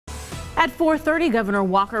At 4:30, Governor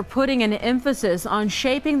Walker putting an emphasis on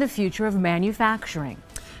shaping the future of manufacturing.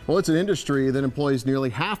 Well, it's an industry that employs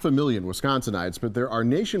nearly 500,000 Wisconsinites, but there are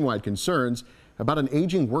nationwide concerns about an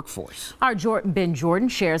aging workforce. Our Ben Jordan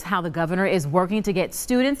shares how the governor is working to get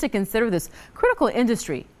students to consider this critical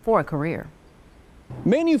industry for a career.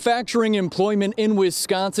 Manufacturing employment in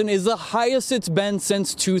Wisconsin is the highest it's been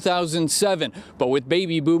since 2007. But with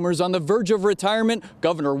baby boomers on the verge of retirement,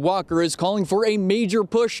 Governor Walker is calling for a major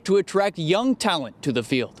push to attract young talent to the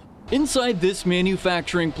field. Inside this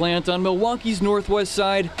manufacturing plant on Milwaukee's northwest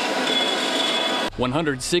side,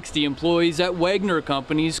 160 employees at Wagner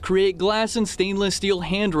Companies create glass and stainless steel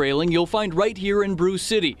hand railing you'll find right here in Brew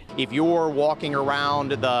City. If you're walking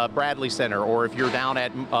around the Bradley Center or if you're down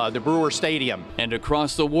at the Brewer Stadium. And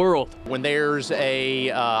across the world. When there's a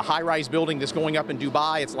high-rise building that's going up in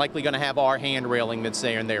Dubai, it's likely going to have our hand railing that's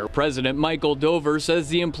there. President Michael Dover says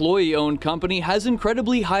the employee-owned company has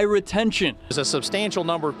incredibly high retention. There's a substantial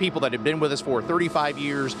number of people that have been with us for 35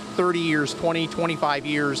 years, 30 years, 20, 25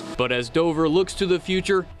 years. But as Dover looks to the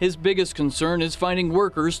future, his biggest concern is finding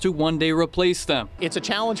workers to one day replace them. It's a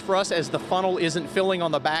challenge for us as the funnel isn't filling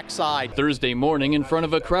on the backside. Thursday morning, in front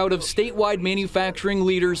of a crowd of statewide manufacturing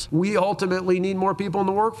leaders, we ultimately need more people in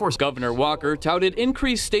the workforce. Governor Walker touted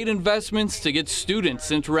increased state investments to get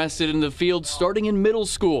students interested in the field starting in middle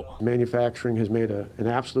school. Manufacturing has made an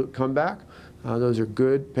absolute comeback. Those are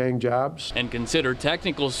good paying jobs. And consider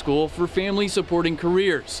technical school for family supporting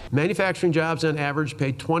careers. Manufacturing jobs on average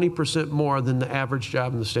pay 20% more than the average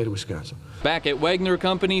job in the state of Wisconsin. Back at Wagner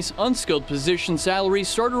Companies, unskilled position salaries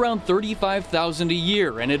start around $35,000 a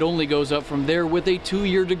year, and it only goes up from there with a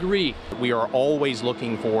 2-year degree. We are always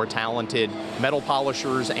looking for talented metal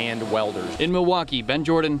polishers and welders. In Milwaukee, Ben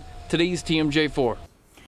Jordan, today's TMJ4.